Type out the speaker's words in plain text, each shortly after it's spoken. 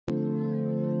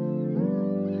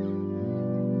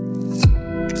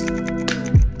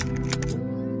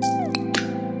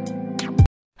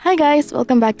Hi guys,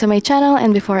 welcome back to my channel,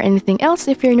 and before anything else,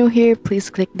 if you're new here, please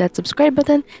click that subscribe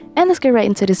button and let's get right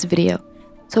into this video.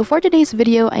 So for today's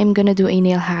video, I'm gonna do a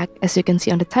nail hack. As you can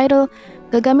see on the title,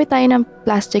 gagamit tayo ng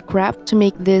plastic wrap to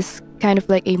make this kind of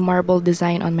like a marble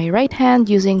design on my right hand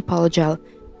using Polygel.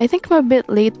 I think I'm a bit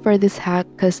late for this hack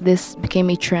because this became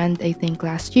a trend I think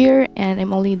last year and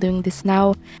I'm only doing this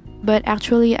now. But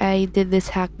actually, I did this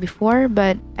hack before,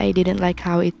 but I didn't like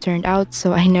how it turned out,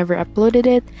 so I never uploaded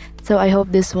it. So I hope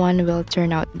this one will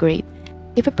turn out great.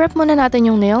 Ipa-prep muna natin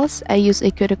yung nails. I use a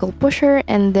cuticle pusher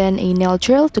and then a nail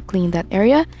drill to clean that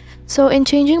area. So in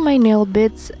changing my nail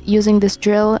bits using this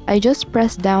drill, I just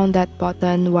press down that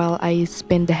button while I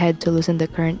spin the head to loosen the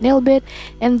current nail bit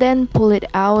and then pull it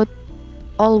out,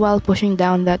 all while pushing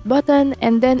down that button,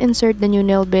 and then insert the new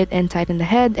nail bit and tighten the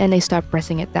head, and I stop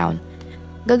pressing it down.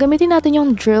 Gagamitin natin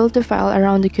yung drill to file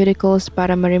around the cuticles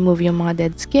para ma-remove yung mga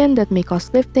dead skin that may cause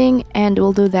lifting, and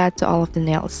we'll do that to all of the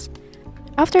nails.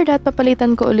 After that,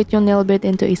 papalitan ko ulit yung nail bit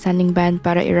into a sanding band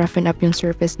para i-roughen up yung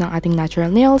surface ng ating natural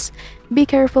nails. Be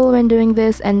careful when doing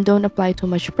this and don't apply too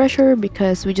much pressure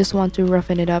because we just want to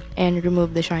roughen it up and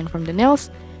remove the shine from the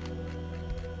nails.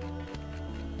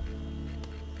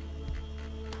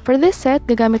 For this set,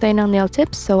 gagamit tayo ng nail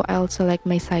tips, so I'll select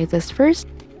my sizes first.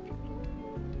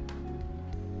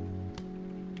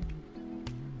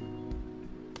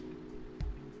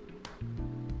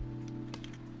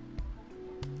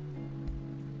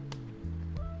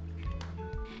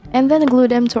 And then glue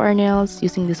them to our nails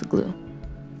using this glue.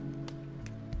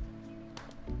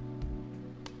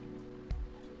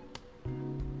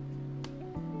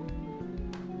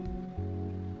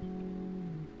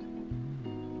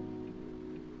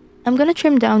 I'm gonna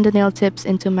trim down the nail tips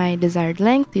into my desired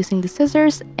length using the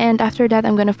scissors, and after that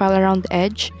I'm gonna file around the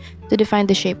edge to define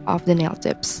the shape of the nail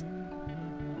tips.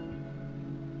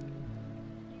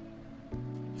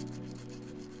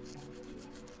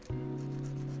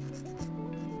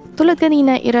 Tulad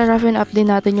kanina, ira-roughen up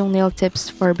din natin yung nail tips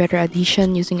for better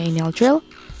adhesion using a nail drill.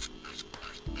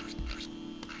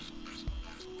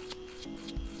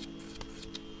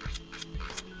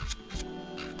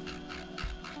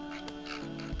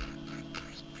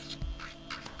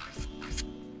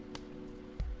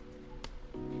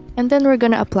 And then we're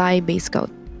gonna apply base coat.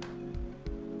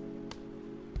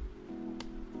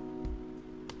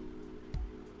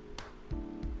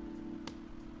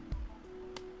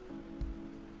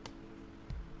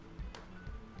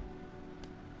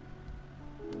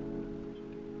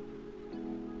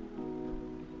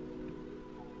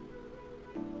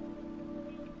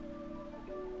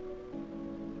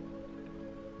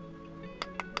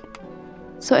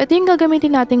 So, ito yung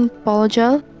gagamitin nating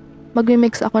Polygel.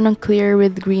 Mag-mix ako ng clear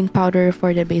with green powder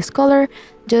for the base color.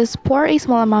 Just pour a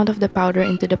small amount of the powder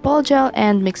into the Polygel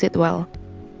and mix it well.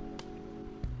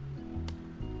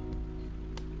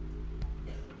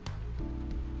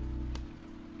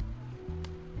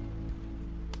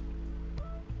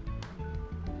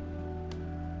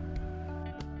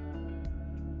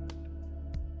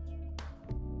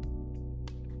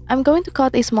 I'm going to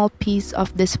cut a small piece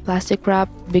of this plastic wrap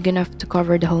big enough to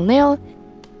cover the whole nail.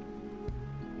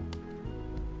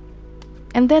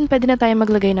 And then, pwede na tayo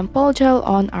maglagay ng Polygel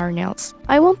on our nails.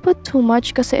 I won't put too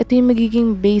much kasi ito yung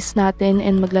magiging base natin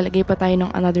and maglalagay pa tayo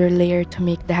ng another layer to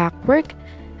make the hack work.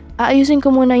 Aayusin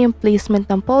ko muna yung placement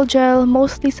ng Polygel,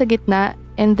 mostly sa gitna,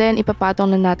 and then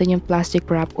ipapatong na natin yung plastic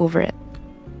wrap over it.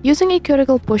 Using a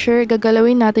cuticle pusher,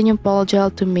 gagalawin natin yung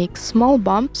Polygel to make small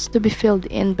bumps to be filled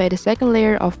in by the second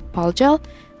layer of Polygel.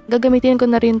 Gagamitin ko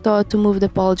na rin to move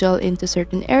the Polygel into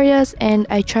certain areas, and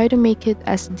I try to make it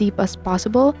as deep as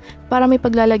possible para may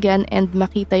paglalagyan and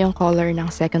makita yung color ng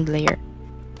second layer.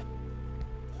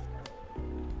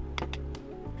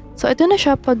 So ito na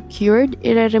siya pag cured,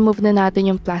 i-remove na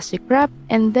natin yung plastic wrap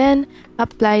and then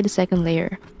apply the second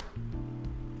layer.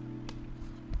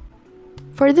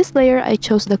 For this layer, I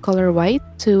chose the color white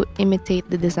to imitate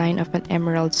the design of an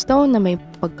emerald stone na may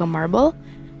pagka-marble.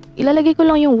 Ilalagay ko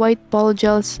lang yung white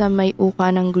Polygel sa may uka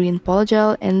ng green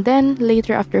Polygel, and then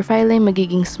later after filing,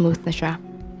 magiging smooth na siya.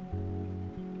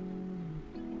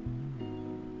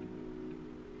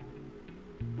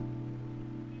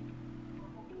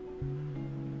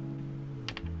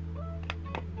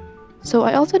 So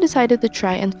I also decided to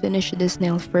try and finish this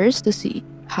nail first to see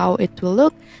how it will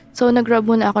look. So nag-rub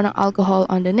muna ako ng alcohol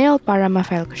on the nail para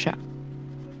ma-file ko siya.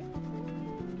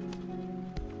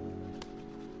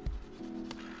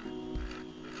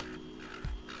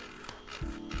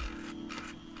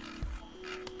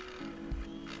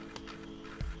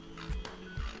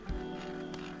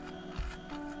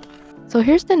 So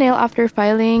here's the nail after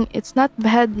filing. It's not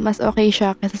bad, mas okay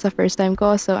siya kaysa sa first time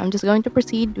ko. So I'm just going to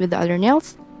proceed with the other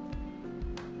nails.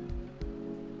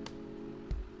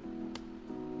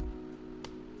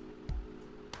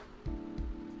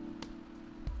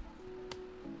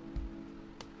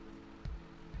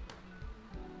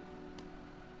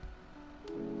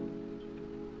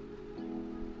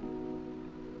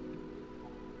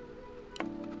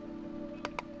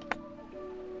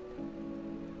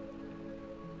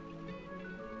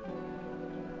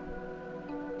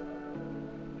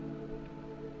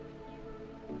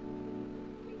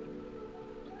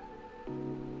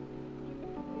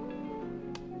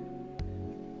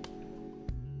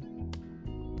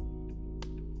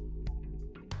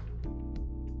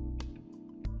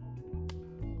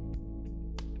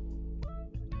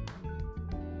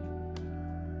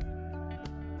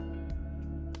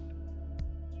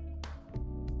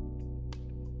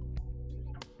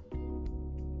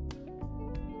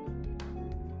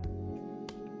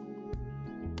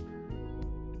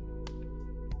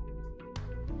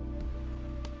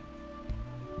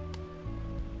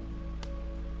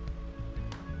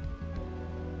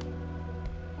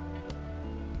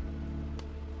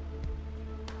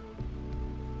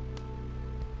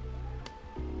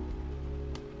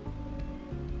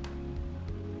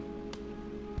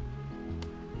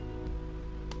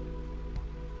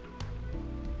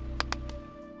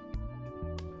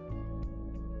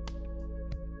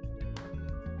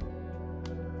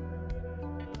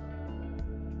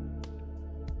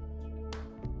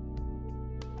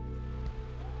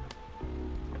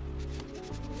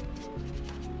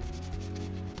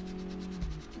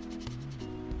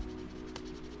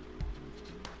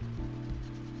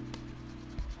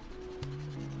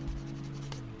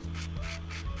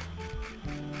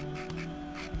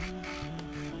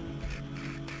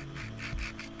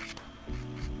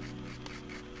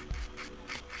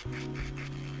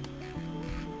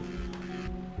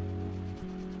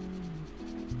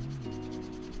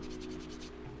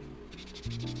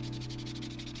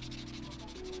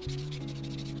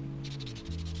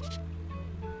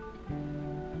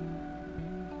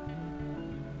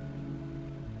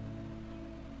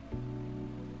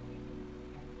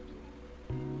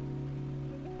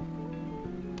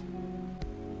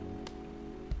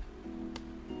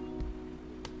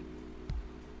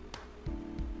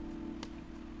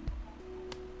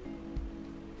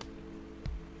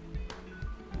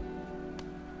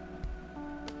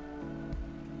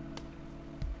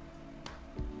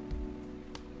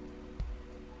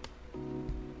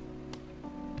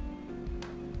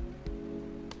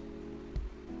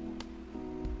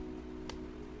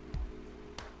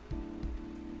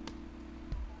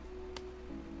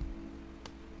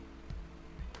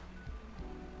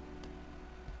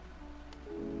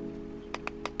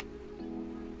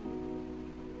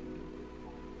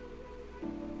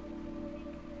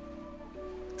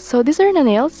 So these are the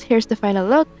nails. Here's the final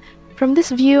look. From this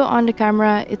view on the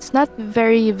camera, it's not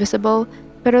very visible,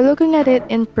 pero looking at it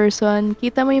in person,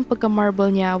 kita mo yung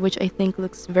pagka-marble niya, which I think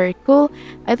looks very cool.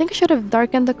 I think I should have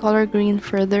darkened the color green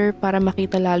further para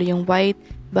makita lalo yung white,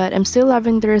 but I'm still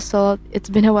loving the result. It's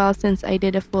been a while since I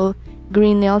did a full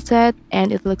green nail set,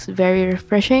 and it looks very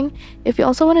refreshing. If you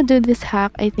also want to do this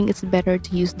hack, I think it's better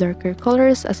to use darker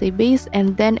colors as a base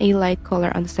and then a light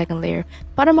color on the second layer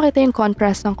para makita yung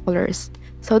contrast ng colors.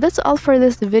 So that's all for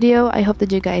this video. I hope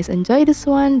that you guys enjoyed this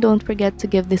one. Don't forget to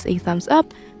give this a thumbs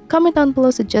up. Comment down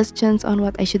below suggestions on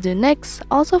what I should do next.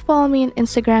 Also follow me on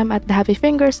Instagram at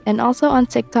 @thehappyfingers and also on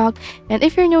TikTok. And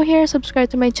if you're new here, subscribe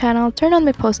to my channel, turn on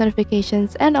my post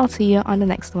notifications, and I'll see you on the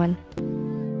next one.